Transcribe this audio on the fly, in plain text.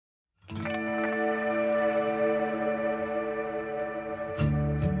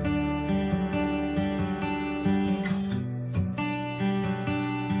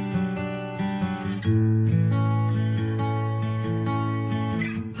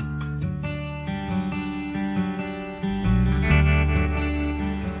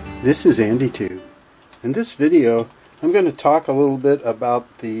This is AndyTube. In this video I'm going to talk a little bit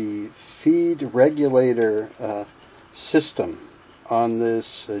about the feed regulator system on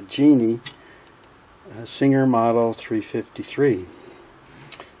this Genie Singer Model 353.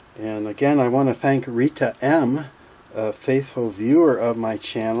 And again, I want to thank Rita M., a faithful viewer of my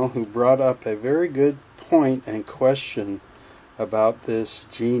channel, who brought up a very good point and question about this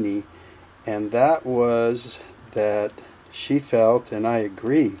Genie, and that was that she felt, and I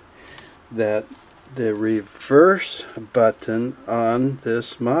agree, that the reverse button on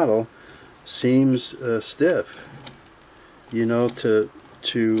this model seems stiff, you know, to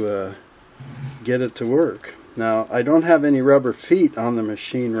get it to work. Now, I don't have any rubber feet on the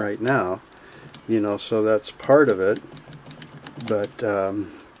machine right now, you know, so that's part of it, but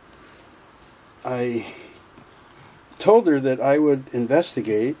I told her that I would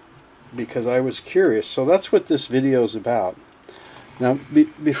investigate because I was curious. So that's what this video is about. Now,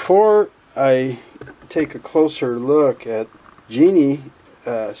 before I take a closer look at Genie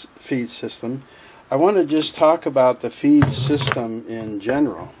feed system, I want to just talk about the feed system in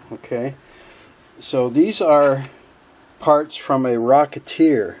general. Okay, so these are parts from a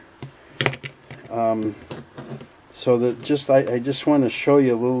Rocketeer. So that I just want to show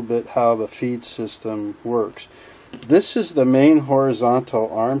you a little bit how the feed system works. This is the main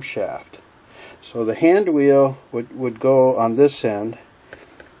horizontal arm shaft. So the hand wheel would go on this end,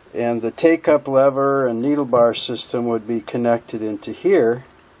 and the take-up lever and needle bar system would be connected into here.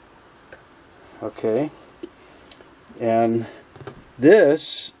 Okay, and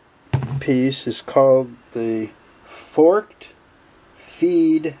this piece is called the forked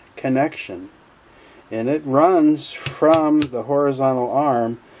feed connection, and it runs from the horizontal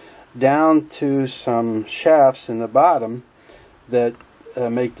arm down to some shafts in the bottom that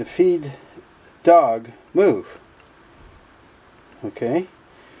make the feed dog move. Okay,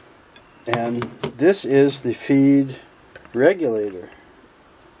 and this is the feed regulator,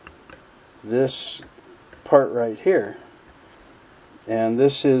 this part right here, and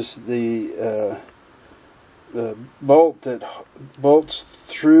this is the bolt that bolts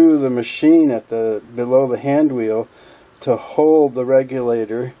through the machine at the below the hand wheel to hold the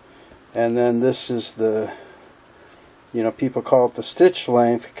regulator. And then this is the, you know, people call it the stitch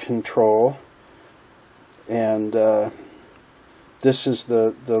length control, and this is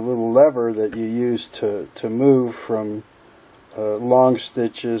the little lever that you use to move from long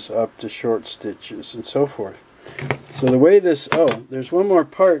stitches up to short stitches and so forth. So the way this, there's one more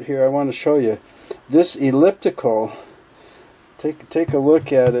part here I want to show you. This elliptical, take a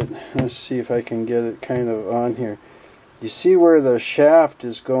look at it. Let's see if I can get it kind of on here. You see where the shaft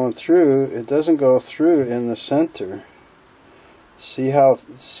is going through? It doesn't go through in the center. See how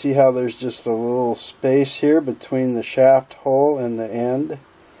there's just a little space here between the shaft hole and the end?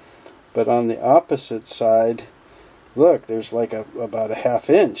 But on the opposite side, look, there's like about a ½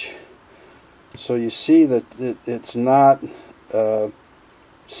 inch. So you see that it's not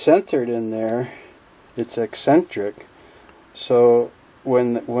centered in there, it's eccentric. So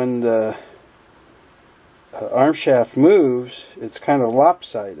when the arm shaft moves, it's kind of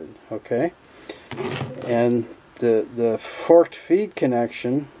lopsided. Okay, and the forked feed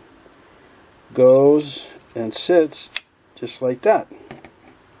connection goes and sits just like that.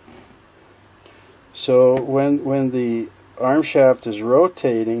 So when the arm shaft is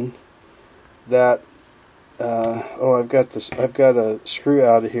rotating, that I've got a screw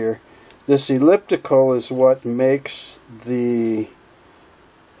out of here. This elliptical is what makes the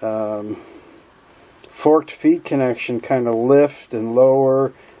forked feed connection kind of lift and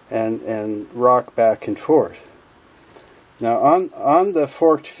lower and rock back and forth. Now on the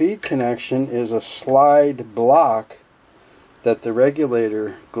forked feed connection is a slide block that the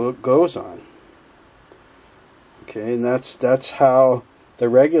regulator goes on. Okay, and that's how the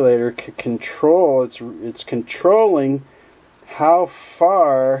regulator can control. It's controlling how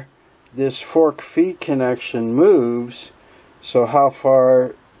far this fork feed connection moves, so how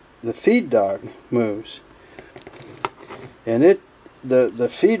far the feed dog moves. And the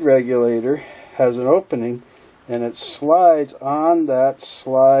feed regulator has an opening, and it slides on that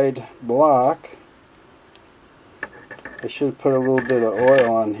slide block. I should put a little bit of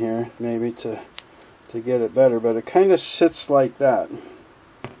oil on here maybe to get it better, but it kind of sits like that.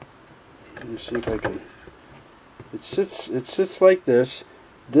 Let me see if I can. It sits like this.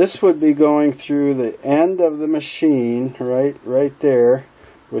 This would be going through the end of the machine, right there,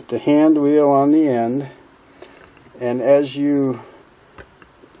 with the hand wheel on the end. And as you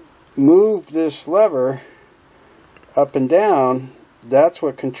move this lever up and down, that's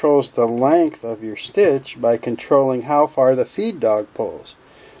what controls the length of your stitch by controlling how far the feed dog pulls.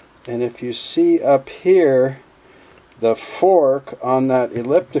 And if you see up here, the fork on that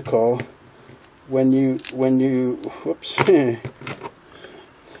elliptical, when you whoops, it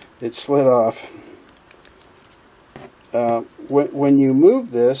slid off. When you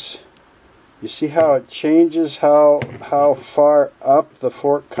move this, you see how it changes how far up the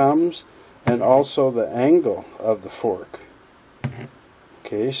fork comes, and also the angle of the fork.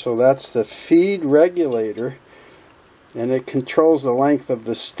 Okay, so that's the feed regulator, and it controls the length of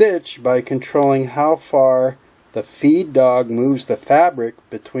the stitch by controlling how far the feed dog moves the fabric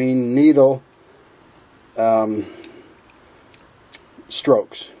between needle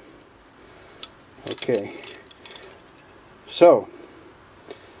strokes. Okay, so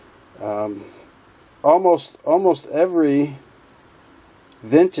almost every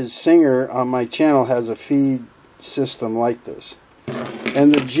vintage singer on my channel has a feed system like this,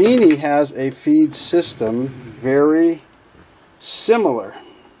 and the Genie has a feed system very similar,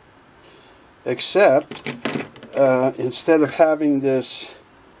 except instead of having this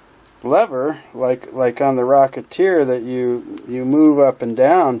lever like on the Rocketeer that you move up and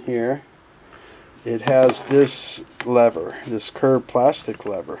down here, it has this lever, this curved plastic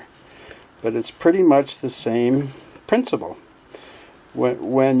lever, but it's pretty much the same principle.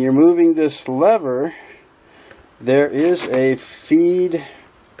 When you're moving this lever, there is a feed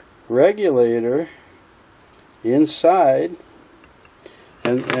regulator inside,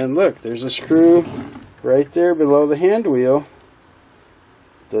 and look, there's a screw right there below the hand wheel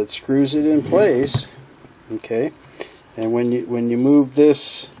that screws it in place. Okay, and when you move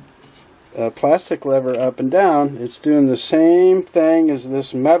this plastic lever up and down, it's doing the same thing as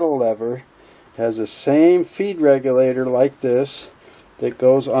this metal lever. It has the same feed regulator like this that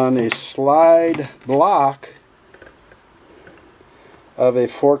goes on a slide block of a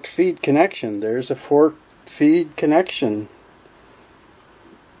forked feed connection. There's a forked feed connection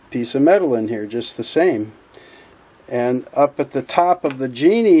piece of metal in here, just the same. And up at the top of the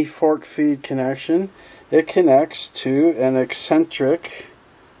Genie fork feed connection, it connects to an eccentric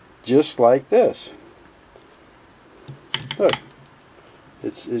just like this. Look,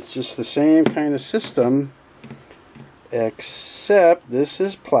 it's just the same kind of system, except this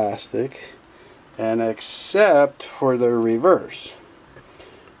is plastic, and except for the reverse.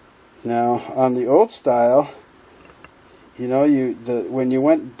 Now on the old style, you know, when you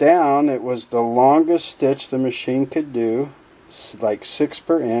went down, it was the longest stitch the machine could do. It's like 6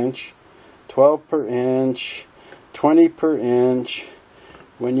 per inch, 12 per inch, 20 per inch.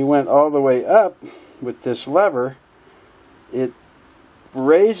 When you went all the way up with this lever, it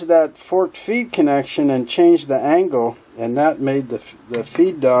raised that forked feed connection and changed the angle, and that made the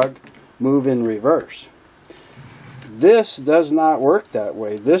feed dog move in reverse. This does not work that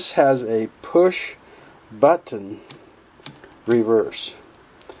way. This has a push button reverse,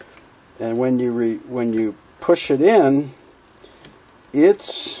 and when you push it in,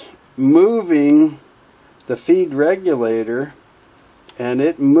 it's moving the feed regulator, and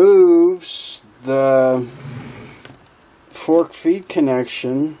it moves the fork feed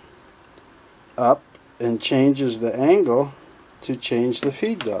connection up and changes the angle to change the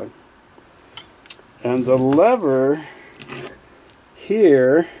feed dog. And the lever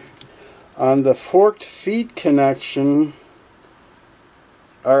here on the forked feed connection,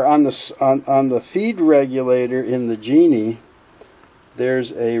 or on the feed regulator in the Genie,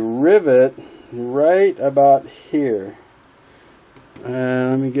 there's a rivet right about here.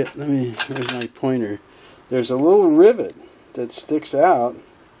 Where's my pointer? There's a little rivet that sticks out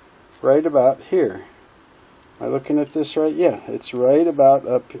right about here. Am I looking at this right? Yeah, it's right about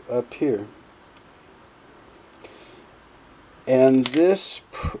up here. And this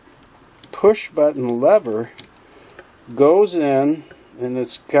push button lever goes in, and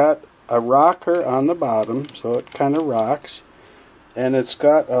it's got a rocker on the bottom, so it kind of rocks, and it's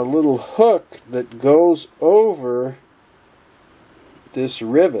got a little hook that goes over this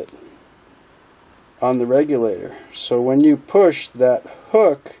rivet on the regulator. So when you push, that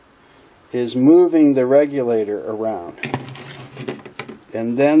hook is moving the regulator around,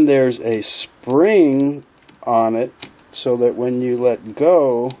 and then there's a spring on it so that when you let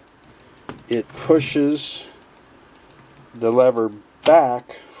go, it pushes the lever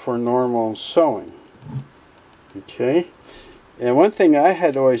back for normal sewing. Okay, and one thing I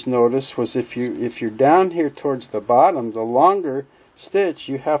had always noticed was if you're down here towards the bottom, the longer stitch,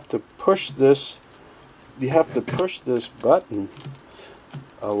 you have to push this button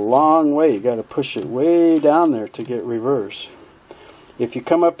a long way. You got to push it way down there to get reverse. If you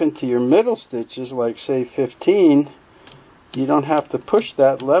come up into your middle stitches, like say 15, you don't have to push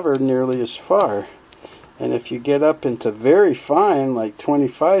that lever nearly as far. And if you get up into very fine, like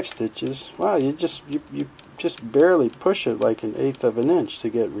 25 stitches, wow, you just barely push it like 1/8 of an inch to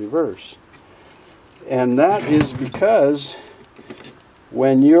get reverse. And that is because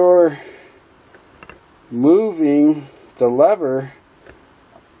when you're moving the lever,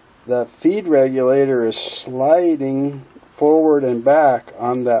 the feed regulator is sliding forward and back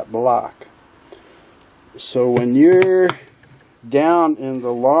on that block. So when you're down in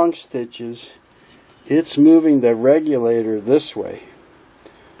the long stitches, it's moving the regulator this way.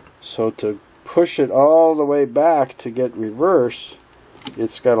 So to push it all the way back to get reverse,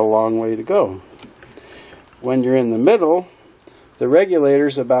 it's got a long way to go. When you're in the middle, the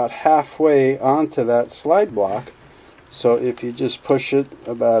regulator's about halfway onto that slide block. So if you just push it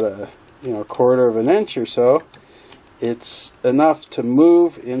about a 1/4 of an inch or so, it's enough to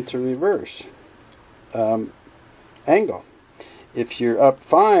move into reverse angle. If you're up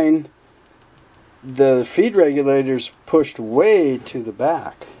fine, the feed regulator's pushed way to the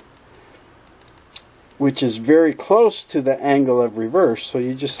back, which is very close to the angle of reverse, so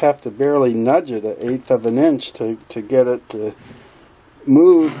you just have to barely nudge it 1/8 of an inch to get it to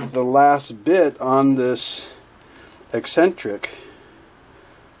move the last bit on this eccentric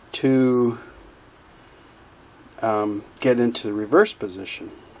to get into the reverse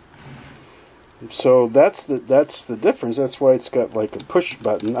position. So that's the difference. That's why it's got like a push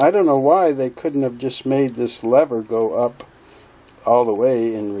button. I don't know why they couldn't have just made this lever go up all the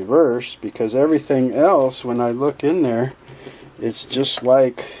way in reverse, because everything else, when I look in there, it's just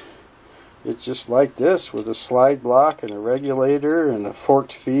like this, with a slide block and a regulator and a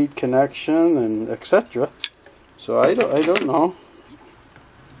forked feed connection and etc. So I don't know.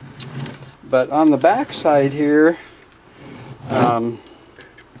 But on the back side here,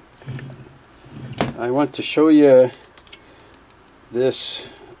 I want to show you this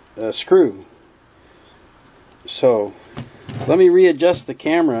screw. So let me readjust the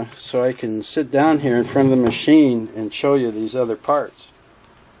camera so I can sit down here in front of the machine and show you these other parts.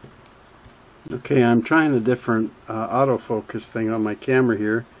 Okay, I'm trying a different autofocus thing on my camera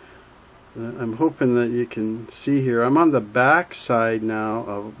here. I'm hoping that you can see here. I'm on the back side now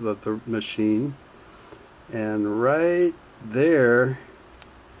of the machine, and right there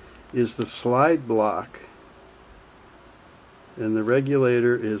is the slide block, and the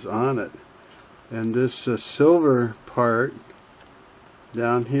regulator is on it. And this silver part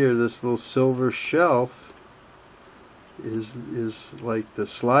down here, this little silver shelf, is like the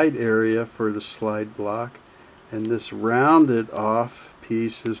slide area for the slide block, and this rounded off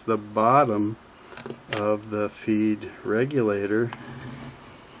piece is the bottom of the feed regulator,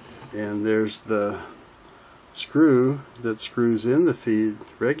 and there's the screw that screws in the feed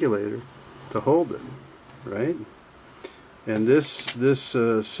regulator to hold it, right? And this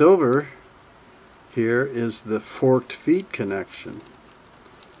silver here is the forked feed connection.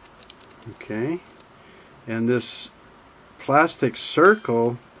 Okay, and this plastic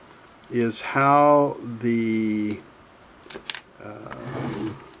circle is how the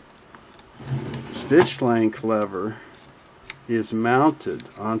stitch length lever is mounted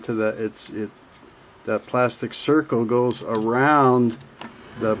onto that. That plastic circle goes around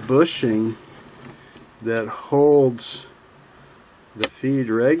the bushing that holds the feed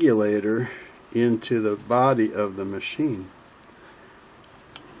regulator into the body of the machine.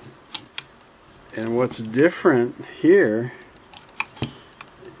 And what's different here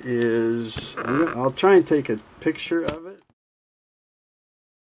is, I'll try and take a picture of it.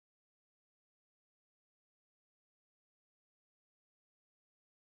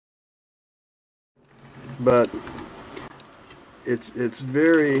 But it's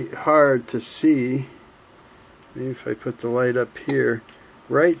very hard to see. Maybe if I put the light up here,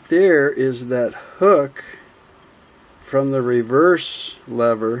 right there is that hook from the reverse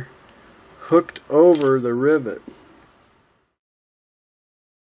lever hooked over the rivet.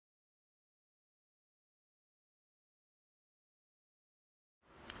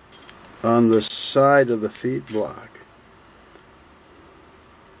 On the side of the feed block.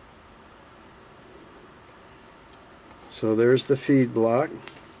 So there's the feed block,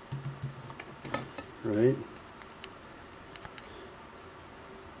 right?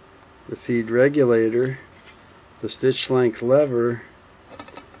 The feed regulator, the stitch length lever,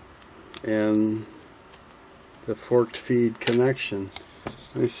 and the forked feed connection.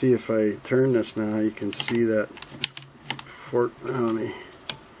 Let me see if I turn this now. You can see that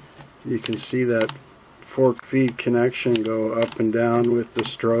you can see that forked feed connection go up and down with the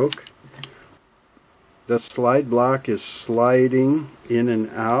stroke. The slide block is sliding in and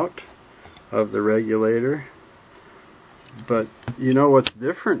out of the regulator. But you know what's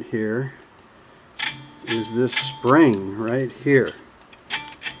different here is this spring right here.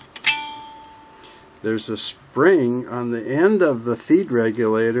 There's a spring on the end of the feed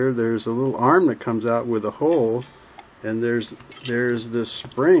regulator. There's a little arm that comes out with a hole, and there's this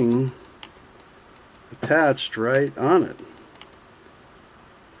spring attached right on it,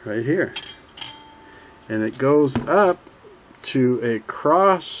 right here, and it goes up to a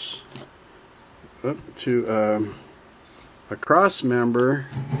cross member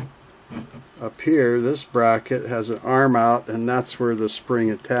up here. This bracket has an arm out, and that's where the spring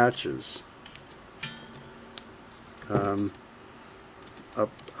attaches.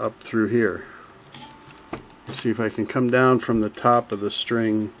 Up through here. See if I can come down from the top of the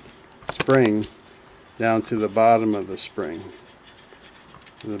spring down to the bottom of the spring,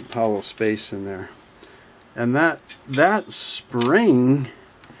 the hollow space in there. And that spring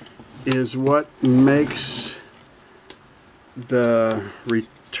is what makes the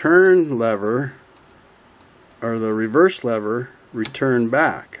return lever, or the reverse lever, return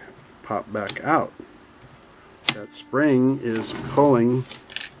back, pop back out. That spring is pulling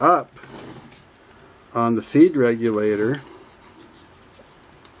up on the feed regulator,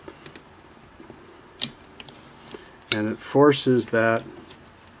 and it forces that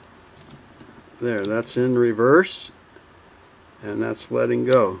there. That's in reverse, and that's letting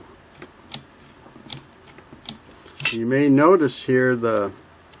go. You may notice here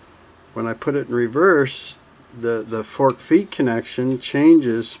when I put it in reverse, the fork feed connection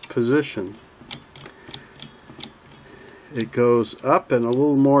changes position. It goes up and a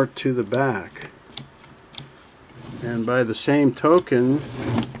little more to the back. And by the same token,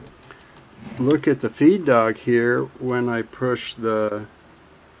 look at the feed dog here. When I push on the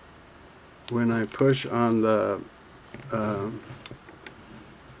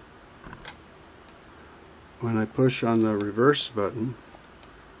reverse button,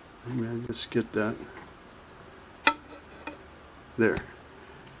 let me just get that there.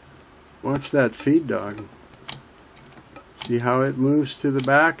 Watch that feed dog. See how it moves to the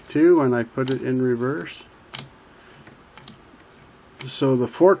back too when I put it in reverse? So the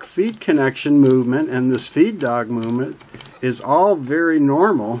fork feed connection movement and this feed dog movement is all very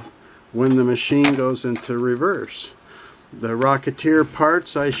normal when the machine goes into reverse. The Rocketeer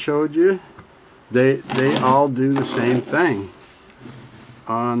parts I showed you, they all do the same thing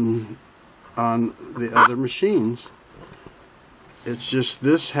on the other machines. It's just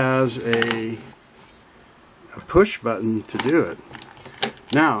this has a push button to do it.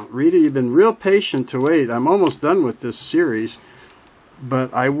 Now, Rita, you've been real patient to wait. I'm almost done with this series,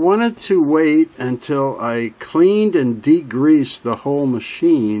 but I wanted to wait until I cleaned and degreased the whole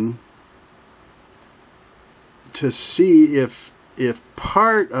machine to see if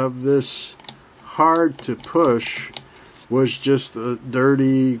part of this hard to push was just a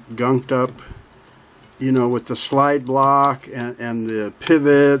dirty, gunked up, you know, with the slide block and the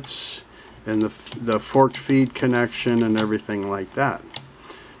pivots and the forked feed connection and everything like that.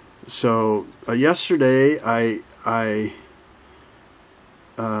 So yesterday I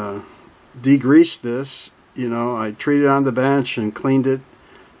degreased this. You know, I treated it on the bench and cleaned it,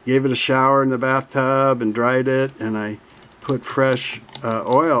 gave it a shower in the bathtub and dried it, and I put fresh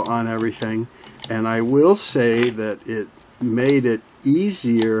oil on everything. And I will say that it made it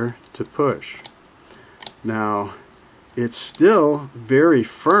easier to push. Now, it's still very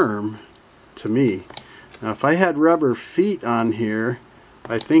firm to me. Now, if I had rubber feet on here,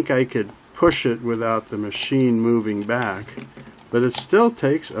 I think I could push it without the machine moving back. But it still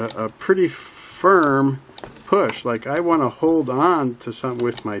takes a pretty firm push. Like, I want to hold on to something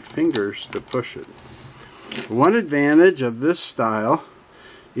with my fingers to push it. One advantage of this style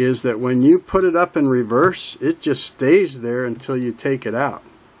is that when you put it up in reverse, it just stays there until you take it out.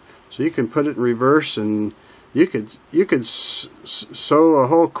 So you can put it in reverse, and you could sew a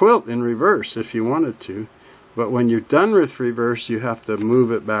whole quilt in reverse if you wanted to. But when you're done with reverse, you have to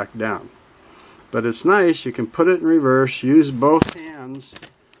move it back down. But it's nice, you can put it in reverse, use both hands,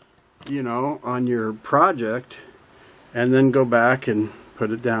 you know, on your project, and then go back and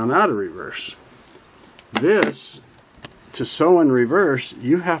put it down out of reverse. This, to sew in reverse,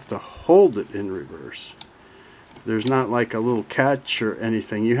 you have to hold it in reverse. There's not like a little catch or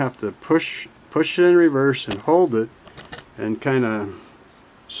anything. You have to push it in reverse and hold it, and kind of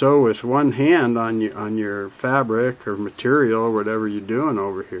sew with one hand on your fabric or material or whatever you're doing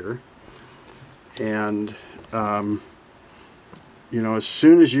over here. And you know, as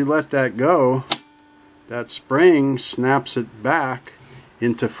soon as you let that go, that spring snaps it back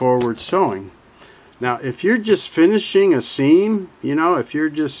into forward sewing. Now, if you're just finishing a seam, you know, if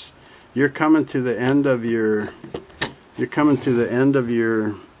you're coming to the end of your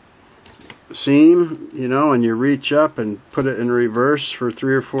seam, you know, and you reach up and put it in reverse for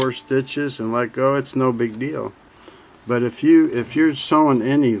 3 or 4 stitches and let go, it's no big deal. But if you're sewing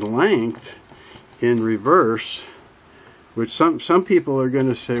any length in reverse, which some people are going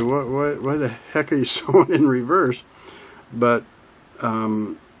to say, what the heck are you sewing in reverse? But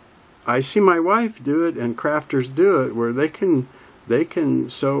I see my wife do it, and crafters do it, where they can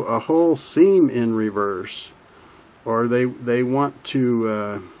sew a whole seam in reverse, or they want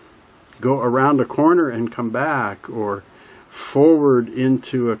to go around a corner and come back, or forward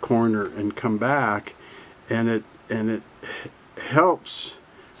into a corner and come back, and it helps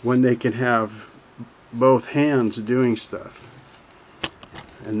when they can have both hands doing stuff.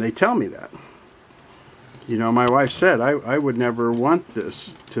 And they tell me that. You know, my wife said I would never want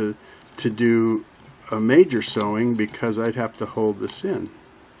this to do a major sewing because I'd have to hold this in.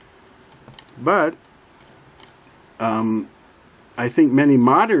 But I think many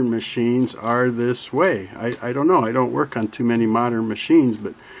modern machines are this way. I don't know. I don't work on too many modern machines,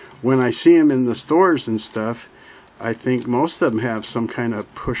 but when I see them in the stores and stuff, I think most of them have some kind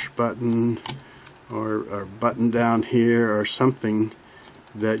of push button or button down here or something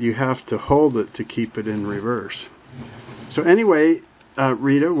that you have to hold it to keep it in reverse. So anyway,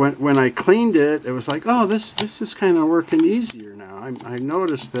 Rita, when I cleaned it, it was like, oh, this is kind of working easier now. I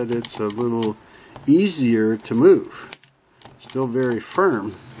noticed that it's a little easier to move. Still very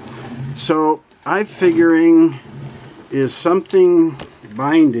firm. So I'm figuring, is something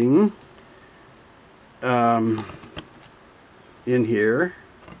binding in here?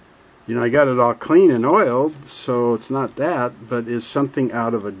 You know, I got it all clean and oiled, so it's not that, but is something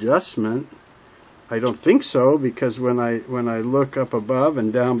out of adjustment? I don't think so, because when I look up above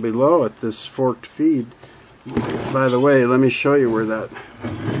and down below at this forked feed, by the way, let me show you where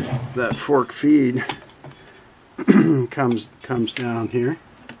that fork feed comes down here.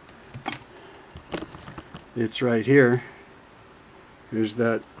 It's right here. Here's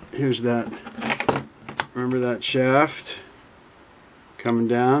that. Remember that shaft coming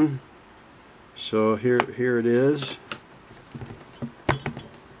down? So here it is,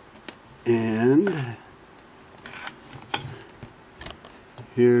 and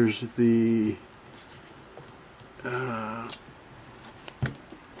here's the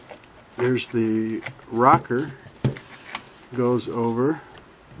there's the rocker. Goes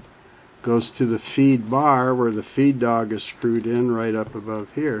to the feed bar where the feed dog is screwed in right up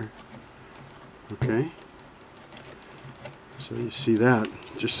above here. Okay, so you see that,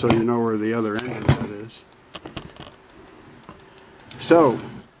 just so you know where the other end of that is. So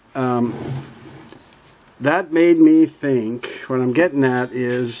that made me think, what I'm getting at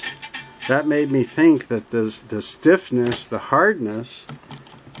is, that made me think that the stiffness, the hardness,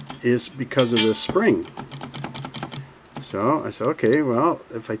 is because of the spring. So I said, okay, well,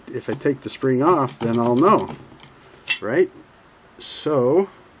 if I take the spring off, then I'll know, right? So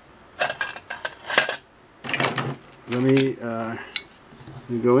let me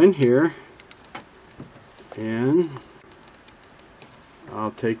go in here, and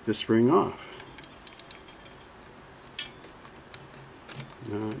I'll take the spring off.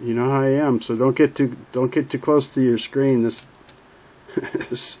 You know how I am, so don't get too close to your screen. This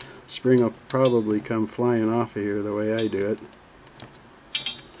this spring will probably come flying off of here the way I do it.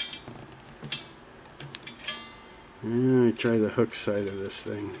 And I try the hook side of this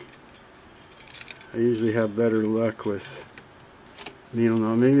thing. I usually have better luck with, you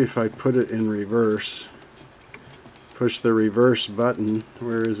know, maybe if I put it in reverse, push the reverse button.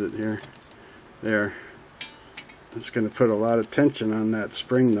 Where is it here? There. It's going to put a lot of tension on that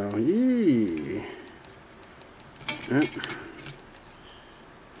spring though. Yee!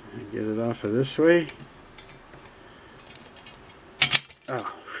 Get it off of this way.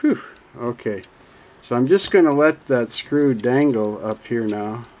 Oh, whew. Okay. So I'm just going to let that screw dangle up here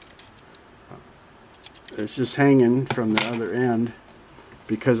now. It's just hanging from the other end,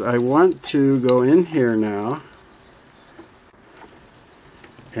 because I want to go in here now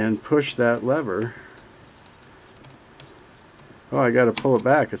and push that lever. Oh, I got to pull it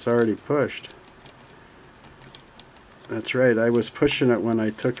back. It's already pushed. That's right, I was pushing it when I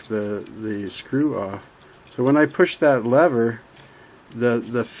took the screw off. So when I push that lever,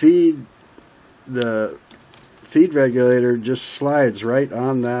 the feed regulator just slides right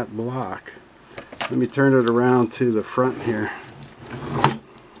on that block. Let me turn it around to the front here.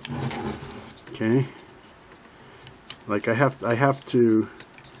 Okay. Like I have to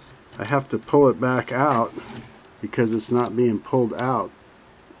pull it back out because it's not being pulled out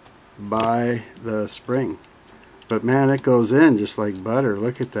by the spring. But man, it goes in just like butter.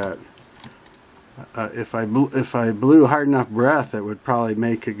 Look at that. If I blew hard enough breath, it would probably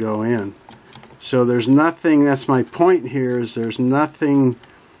make it go in. So there's nothing, that's my point here, is there's nothing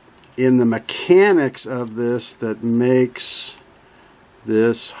in the mechanics of this that makes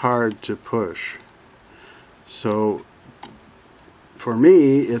this hard to push. So for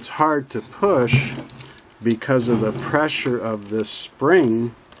me, it's hard to push because of the pressure of this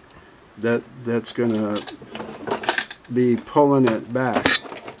spring that's going to be pulling it back.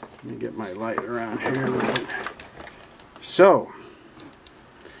 Let me get my light around here a little bit. So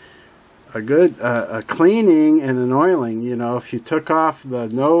a good cleaning and an oiling, you know, if you took off the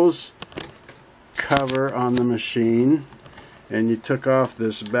nose cover on the machine and you took off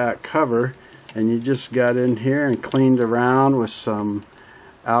this back cover and you just got in here and cleaned around with some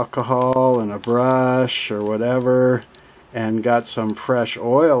alcohol and a brush or whatever and got some fresh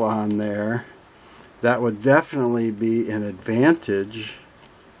oil on there, that would definitely be an advantage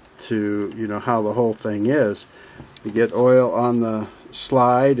to, you know, how the whole thing is. You get oil on the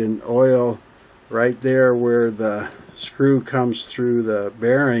slide and oil right there where the screw comes through the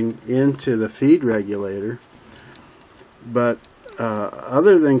bearing into the feed regulator. But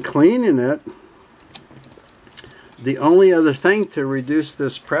other than cleaning it, the only other thing to reduce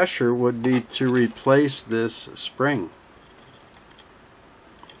this pressure would be to replace this spring.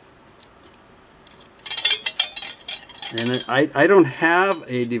 And I don't have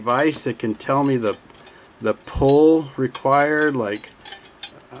a device that can tell me the pull required. Like,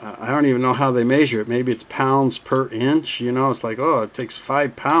 I don't even know how they measure it. Maybe it's pounds per inch. You know, it's like, oh, it takes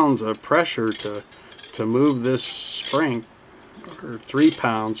 5 pounds of pressure to move this spring, or 3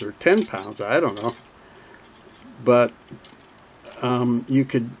 pounds or 10 pounds. I don't know. But you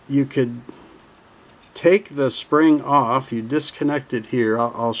could take the spring off. You disconnect it here.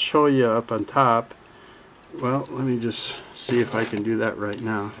 I'll show you up on top. Well, let me just see if I can do that right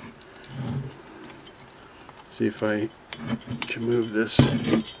now. See if I can move this.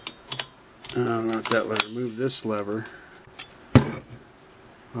 Not that lever. Move this lever.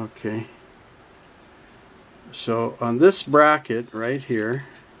 Okay. So on this bracket right here,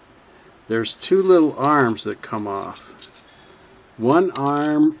 there's 2 little arms that come off. One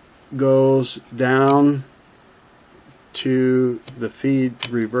arm goes down to the feed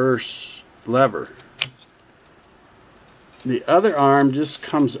reverse lever. The other arm just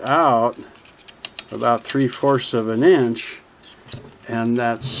comes out about 3/4 of an inch, and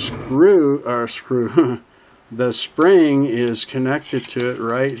that the spring is connected to it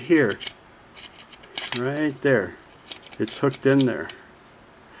right here. Right there. It's hooked in there.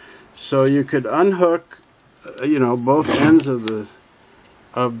 So you could unhook, you know, both ends of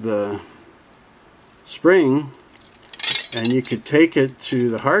the spring, and you could take it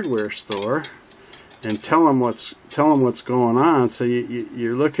to the hardware store and tell them what's going on. So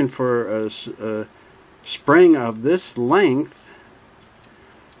you're looking for a spring of this length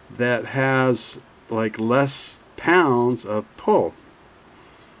that has like less pounds of pull.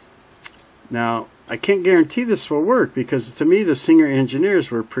 Now, I can't guarantee this will work, because to me the Singer engineers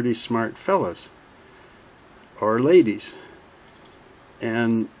were pretty smart fellas or ladies,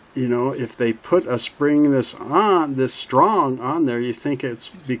 and you know, if they put a spring this strong on there, you think it's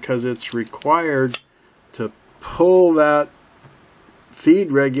because it's required to pull that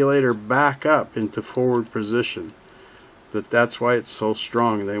feed regulator back up into forward position. But that's why it's so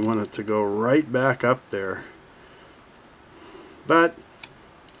strong. They want it to go right back up there. But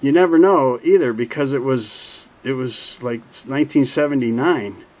you never know either, because it was like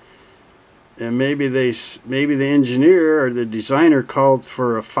 1979, and maybe the engineer or the designer called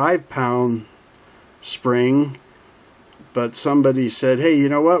for a 5-pound spring, but somebody said, hey, you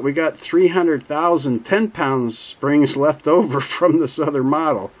know what, we got 300,000 10-pound springs left over from this other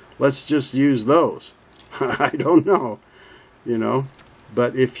model, let's just use those. I don't know, you know,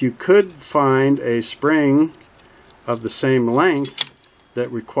 but if you could find a spring of the same length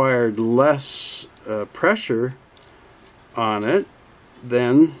that required less pressure on it,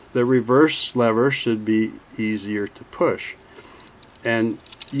 then the reverse lever should be easier to push. And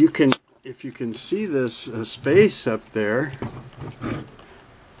you can, if you can see this space up there,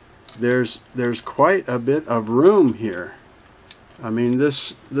 there's quite a bit of room here. I mean,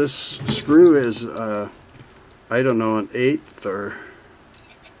 this screw is I don't know, an eighth of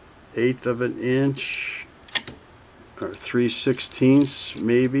an inch or 3/16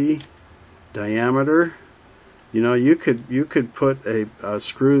 maybe diameter. You know, you could put a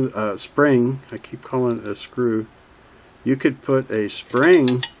spring. I keep calling it a screw. You could put a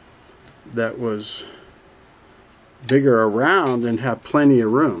spring that was bigger around and have plenty of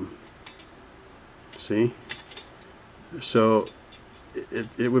room. See? So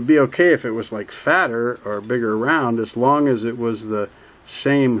it would be okay if it was like fatter or bigger around, as long as it was the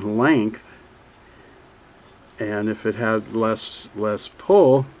same length and if it had less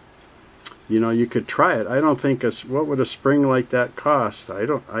pull, you know, you could try it. I don't think what would a spring like that cost? I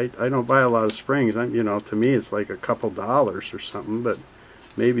don't buy a lot of springs. You know, to me it's like a couple dollars or something, but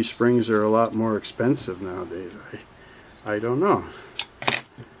maybe springs are a lot more expensive nowadays. I don't know.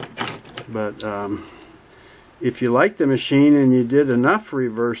 But if you like the machine and you did enough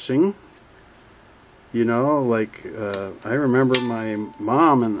reversing, you know, like I remember my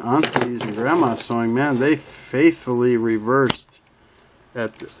mom and aunties and grandma sewing, man, they faithfully reversed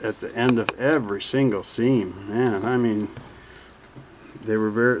at the end of every single seam. Man, I mean, they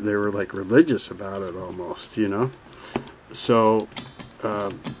were like religious about it almost, you know. So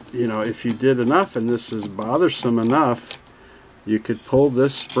you know, if you did enough and this is bothersome enough, you could pull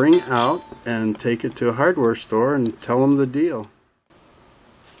this spring out and take it to a hardware store and tell them the deal.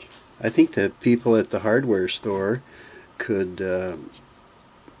 I think that people at the hardware store could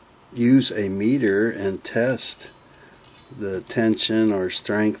use a meter and test the tension or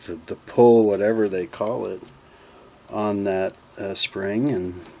strength of the pull, whatever they call it, on that spring,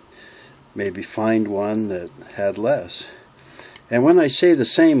 and maybe find one that had less. And when I say the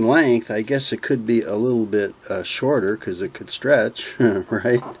same length, I guess it could be a little bit shorter because it could stretch,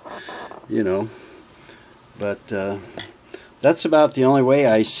 right? You know, but that's about the only way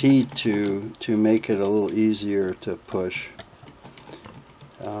I see to make it a little easier to push.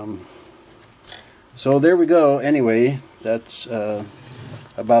 So there we go. Anyway, that's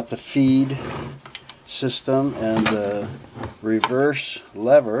about the feed system and the reverse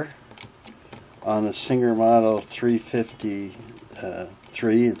lever on the Singer model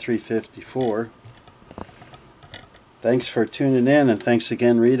 353 and 354. Thanks for tuning in, and thanks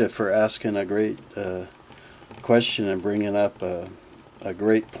again, Rita, for asking a great question and bringing up a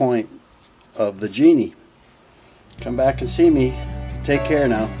great point of the Genie. Come back and see me. Take care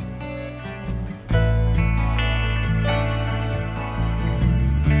now.